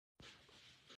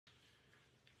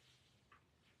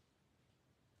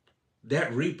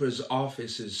that reaper's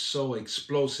office is so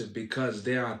explosive because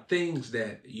there are things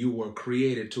that you were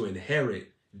created to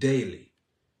inherit daily.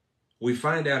 We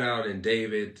find that out in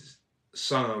David's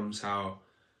Psalms, how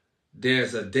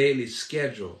there's a daily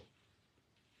schedule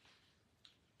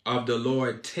of the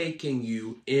Lord taking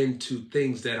you into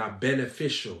things that are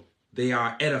beneficial. They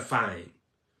are edifying.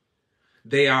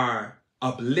 They are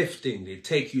uplifting. They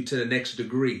take you to the next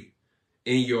degree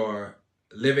in your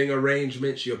living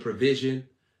arrangements, your provision,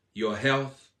 your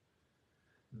health.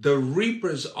 The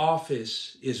reaper's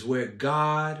office is where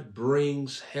God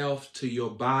brings health to your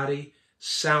body,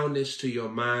 soundness to your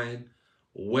mind,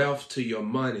 wealth to your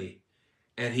money,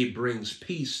 and he brings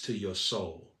peace to your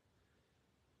soul.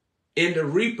 In the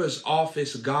reaper's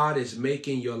office, God is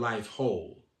making your life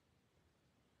whole.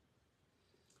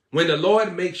 When the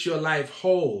Lord makes your life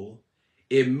whole,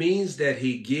 it means that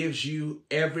he gives you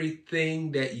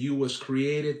everything that you was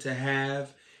created to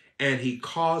have, and he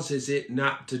causes it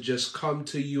not to just come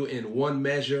to you in one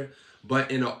measure, but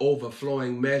in an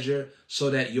overflowing measure, so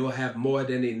that you'll have more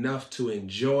than enough to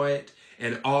enjoy it,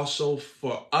 and also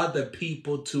for other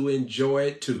people to enjoy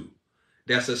it too.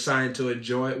 That's a sign to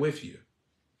enjoy it with you.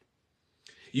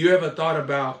 You ever thought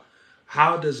about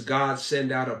how does God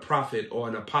send out a prophet or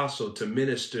an apostle to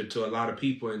minister to a lot of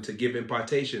people and to give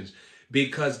impartations?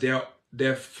 Because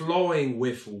they're flowing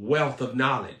with wealth of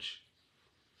knowledge.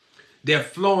 They're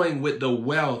flowing with the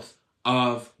wealth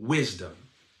of wisdom.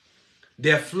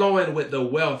 They're flowing with the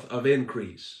wealth of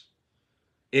increase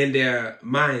in their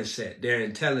mindset, their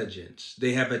intelligence.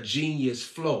 They have a genius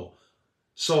flow.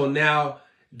 So now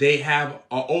they have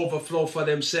an overflow for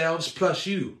themselves plus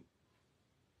you.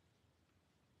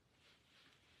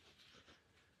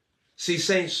 See,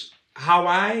 saints, how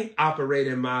I operate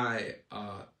in my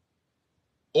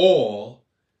oil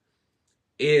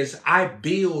is I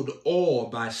build oil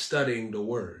by studying the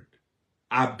word.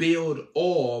 I build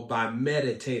oil by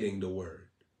meditating the word.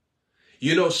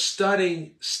 You know,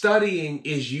 studying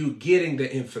is you getting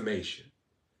the information.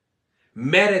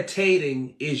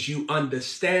 Meditating is you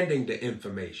understanding the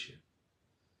information.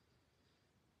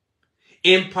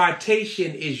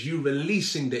 Impartation is you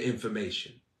releasing the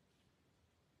information.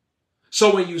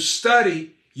 So when you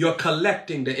study, you're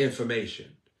collecting the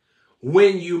information.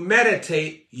 When you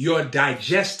meditate, you're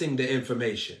digesting the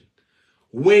information.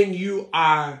 When you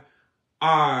are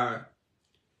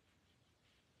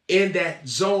in that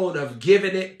zone of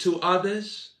giving it to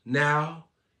others, now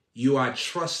you are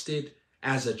trusted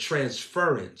as a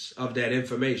transference of that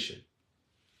information.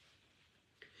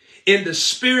 In the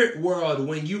spirit world,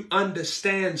 when you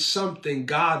understand something,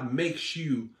 God makes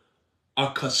you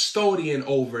a custodian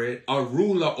over it, a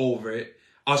ruler over it,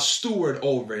 a steward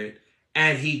over it,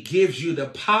 and he gives you the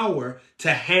power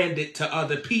to hand it to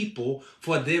other people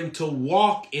for them to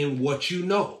walk in what you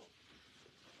know.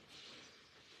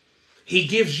 He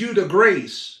gives you the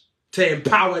grace to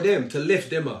empower them, to lift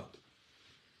them up.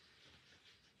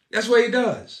 That's what he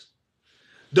does.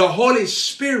 The Holy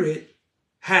Spirit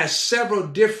has several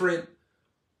different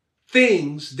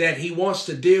things that he wants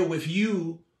to deal with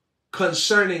you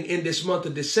concerning in this month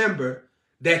of December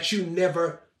that you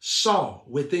never saw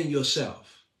within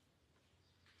yourself.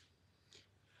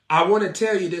 I want to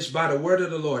tell you this by the word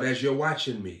of the Lord as you're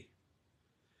watching me.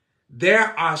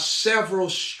 There are several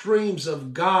streams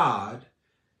of God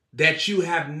that you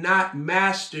have not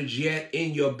mastered yet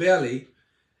in your belly,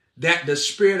 that the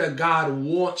Spirit of God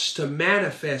wants to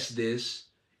manifest this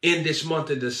in this month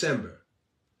of December.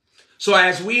 So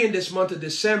as we in this month of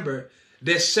December,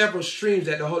 there's several streams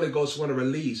that the Holy Ghost want to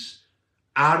release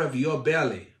out of your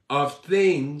belly of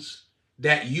things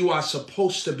that you are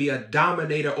supposed to be a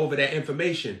dominator over that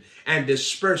information and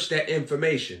disperse that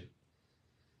information.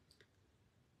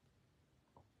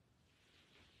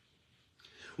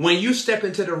 When you step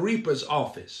into the reaper's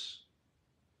office,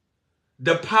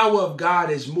 the power of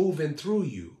God is moving through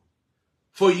you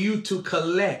for you to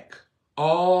collect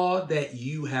all that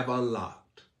you have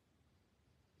unlocked.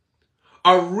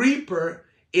 A reaper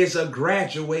is a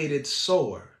graduated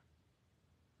sower.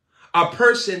 A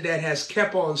person that has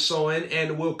kept on sowing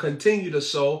and will continue to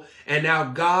sow, and now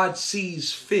God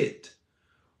sees fit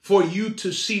for you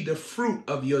to see the fruit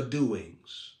of your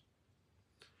doings.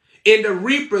 In the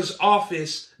reaper's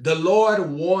office, the Lord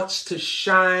wants to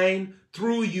shine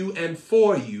through you and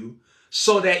for you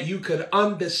so that you could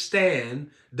understand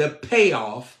the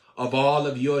payoff of all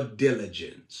of your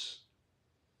diligence.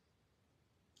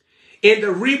 In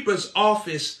the reaper's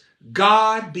office,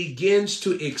 God begins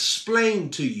to explain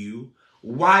to you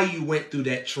why you went through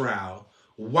that trial,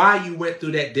 why you went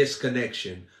through that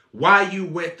disconnection, why you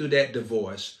went through that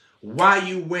divorce, why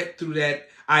you went through that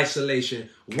isolation,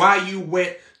 why you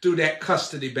went through that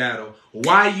custody battle,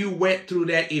 why you went through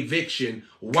that eviction,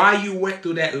 why you went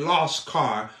through that lost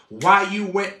car, why you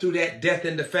went through that death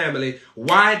in the family,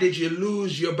 why did you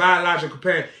lose your biological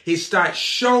parent. He starts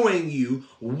showing you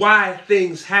why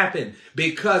things happen,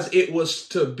 because it was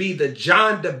to be the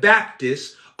John the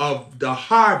Baptist of the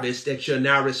harvest that you're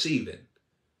now receiving.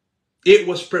 It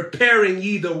was preparing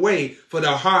you the way for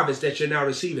the harvest that you're now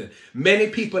receiving. Many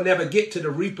people never get to the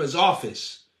reaper's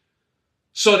office,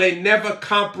 so they never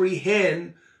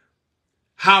comprehend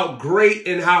how great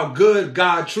and how good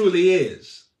God truly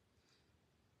is.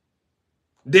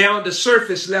 They're on the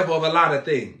surface level of a lot of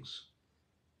things.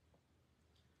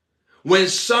 When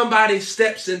somebody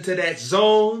steps into that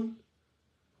zone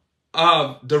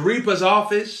of the reaper's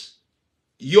office,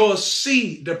 you'll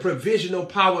see the provisional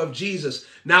power of Jesus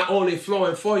not only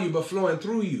flowing for you, but flowing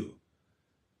through you.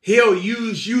 He'll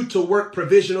use you to work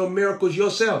provisional miracles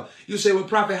yourself. You say, well,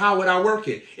 prophet, how would I work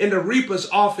it? In the reaper's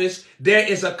office, there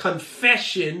is a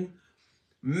confession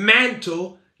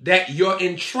mantle that you're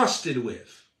entrusted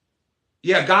with.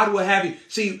 Yeah, God will have you.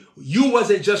 See, you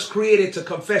wasn't just created to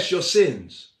confess your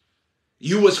sins.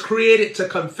 You was created to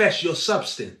confess your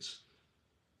substance.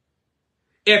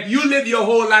 If you live your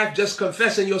whole life just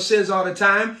confessing your sins all the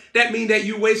time, that means that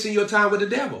you're wasting your time with the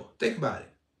devil. Think about it.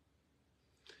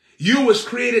 You was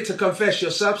created to confess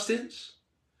your substance.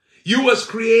 You was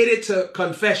created to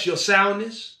confess your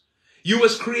soundness. You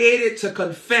was created to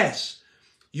confess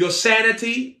your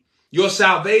sanity, your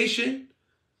salvation,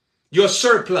 your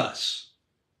surplus.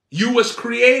 You was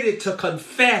created to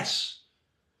confess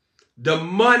the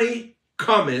money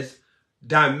cometh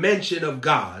dimension of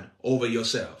God over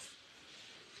yourself.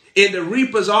 In the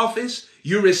reaper's office,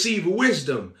 you receive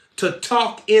wisdom to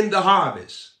talk in the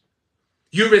harvest.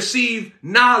 You receive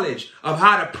knowledge of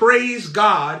how to praise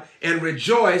God and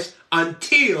rejoice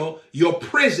until your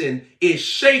prison is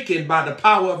shaken by the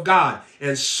power of God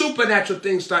and supernatural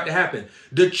things start to happen.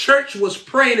 The church was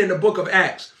praying in the book of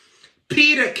Acts.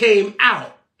 Peter came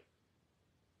out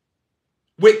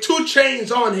with 2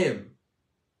 chains on him,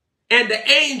 and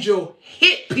the angel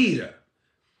hit Peter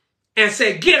and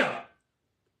said, get up.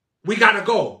 We got to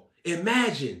go.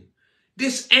 Imagine,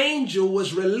 this angel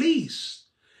was released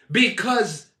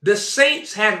because the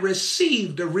saints had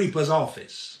received the reaper's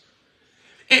office.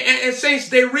 And saints,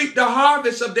 they reaped the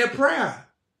harvest of their prayer.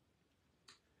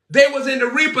 They was in the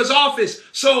reaper's office.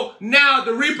 So now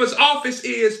the reaper's office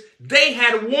is, they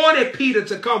had wanted Peter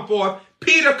to come forth.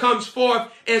 Peter comes forth.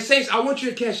 And saints, I want you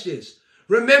to catch this.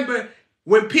 Remember,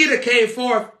 when Peter came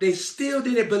forth, they still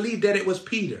didn't believe that it was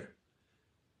Peter.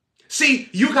 See,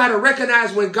 you got to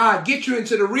recognize when God gets you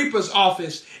into the reaper's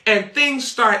office and things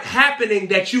start happening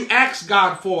that you ask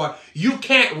God for, you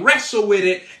can't wrestle with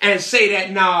it and say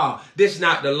that, no, this is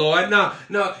not the Lord. No,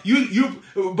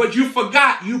 but you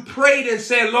forgot. You prayed and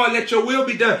said, Lord, let your will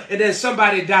be done. And then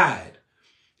somebody died.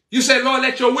 You said, Lord,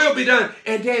 let your will be done.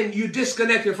 And then you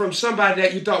disconnected from somebody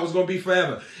that you thought was going to be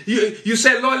forever. You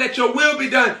said, Lord, let your will be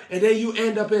done. And then you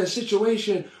end up in a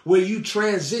situation where you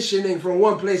transitioning from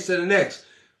one place to the next.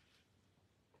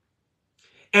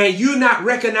 And you not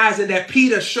recognizing that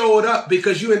Peter showed up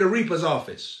because you're in the reaper's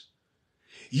office.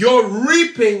 You're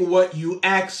reaping what you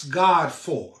ask God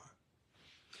for.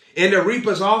 In the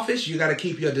reaper's office, you got to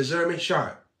keep your discernment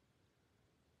sharp.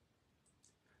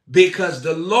 Because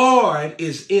the Lord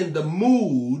is in the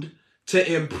mood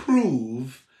to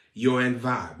improve your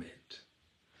environment.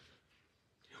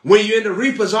 When you're in the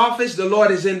reaper's office, the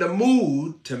Lord is in the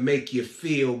mood to make you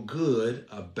feel good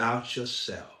about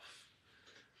yourself.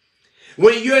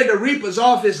 When you're in the reaper's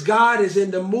office, God is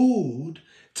in the mood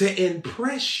to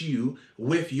impress you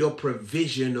with your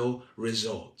provisional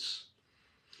results.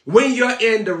 When you're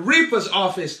in the reaper's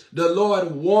office, the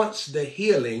Lord wants the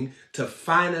healing to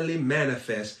finally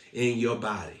manifest in your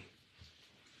body.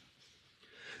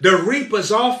 The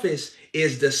reaper's office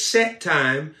is the set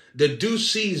time, the due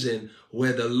season,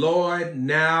 where the Lord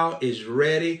now is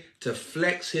ready to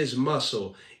flex his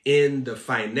muscle in the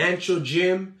financial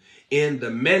gym, in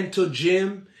the mental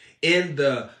gym, in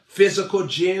the physical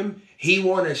gym. He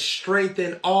wants to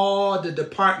strengthen all the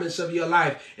departments of your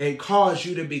life and cause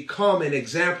you to become an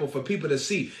example for people to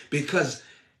see, because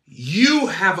you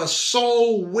have a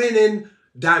soul winning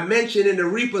dimension in the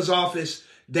reaper's office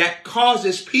that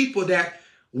causes people that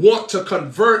want to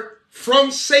convert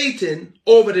from Satan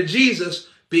over to Jesus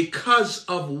because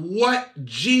of what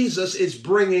Jesus is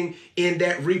bringing in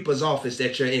that reaper's office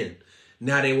that you're in.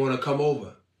 Now they want to come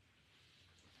over.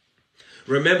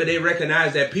 Remember, they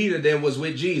recognized that Peter then was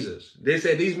with Jesus. They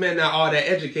said, these men not all that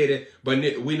educated, but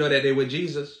we know that they were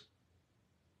Jesus.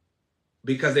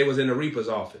 because they was in the reaper's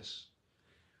office.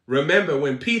 Remember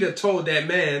when Peter told that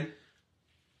man,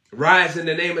 rise in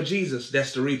the name of Jesus,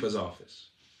 that's the reaper's office.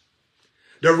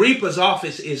 The reaper's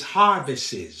office is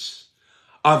harvests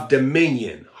of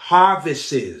dominion,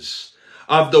 harvests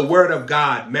of the word of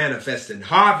God manifesting,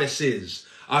 harvests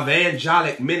of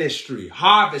angelic ministry,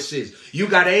 harvests. You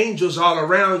got angels all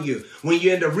around you. When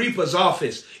you're in the reaper's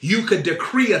office, you could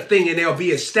decree a thing and they'll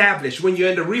be established. When you're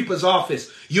in the reaper's office,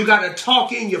 you got to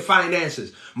talk in your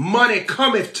finances. Money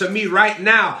cometh to me right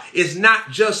now is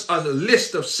not just a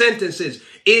list of sentences.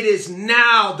 It is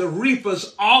now the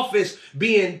reaper's office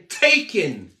being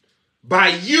taken by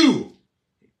you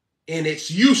in its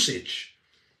usage.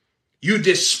 You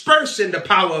disperse in the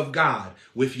power of God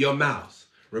with your mouth.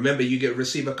 Remember, you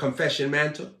receive a confession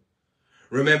mantle.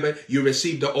 Remember, you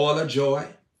receive the oil of joy,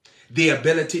 the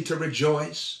ability to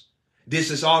rejoice. This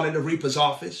is all in the reaper's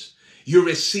office. You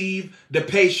receive the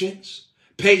patience.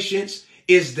 Patience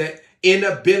is the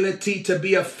inability to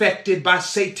be affected by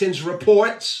Satan's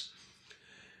reports.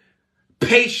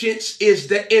 Patience is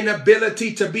the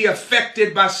inability to be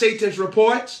affected by Satan's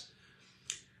reports.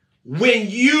 When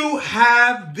you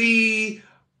have the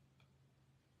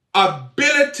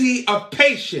ability of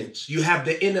patience, you have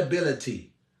the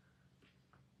inability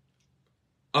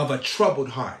of a troubled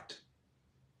heart.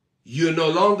 You're no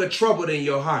longer troubled in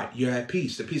your heart. You're at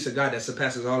peace. The peace of God that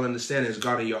surpasses all understanding is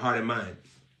guarding your heart and mind.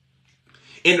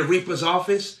 In the reaper's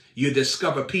office, you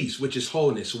discover peace, which is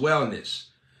wholeness, wellness,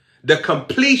 the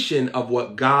completion of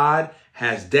what God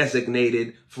has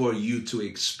designated for you to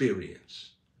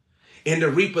experience. In the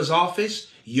reaper's office,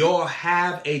 you'll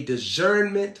have a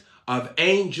discernment of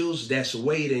angels that's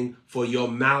waiting for your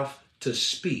mouth to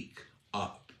speak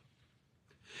up.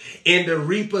 In the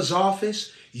reaper's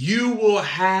office, you will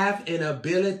have an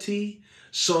ability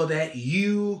so that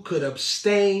you could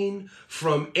abstain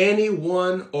from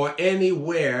anyone or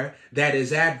anywhere that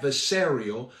is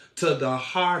adversarial to the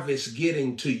harvest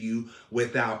getting to you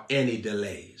without any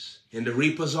delays. In the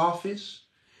reaper's office,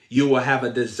 you will have a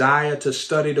desire to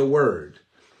study the word.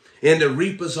 In the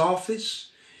reaper's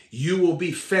office, you will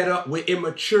be fed up with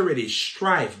immaturity,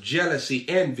 strife, jealousy,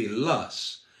 envy,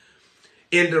 lust.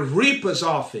 In the reaper's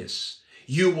office,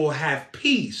 you will have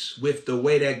peace with the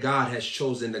way that God has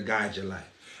chosen to guide your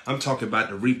life. I'm talking about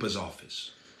the reaper's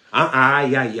office.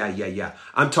 I'm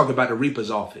talking about the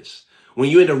reaper's office. When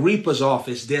you're in the reaper's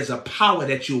office, there's a power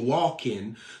that you walk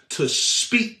in to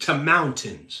speak to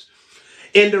mountains.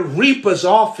 In the reaper's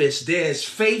office, there's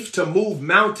faith to move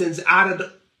mountains out of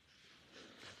the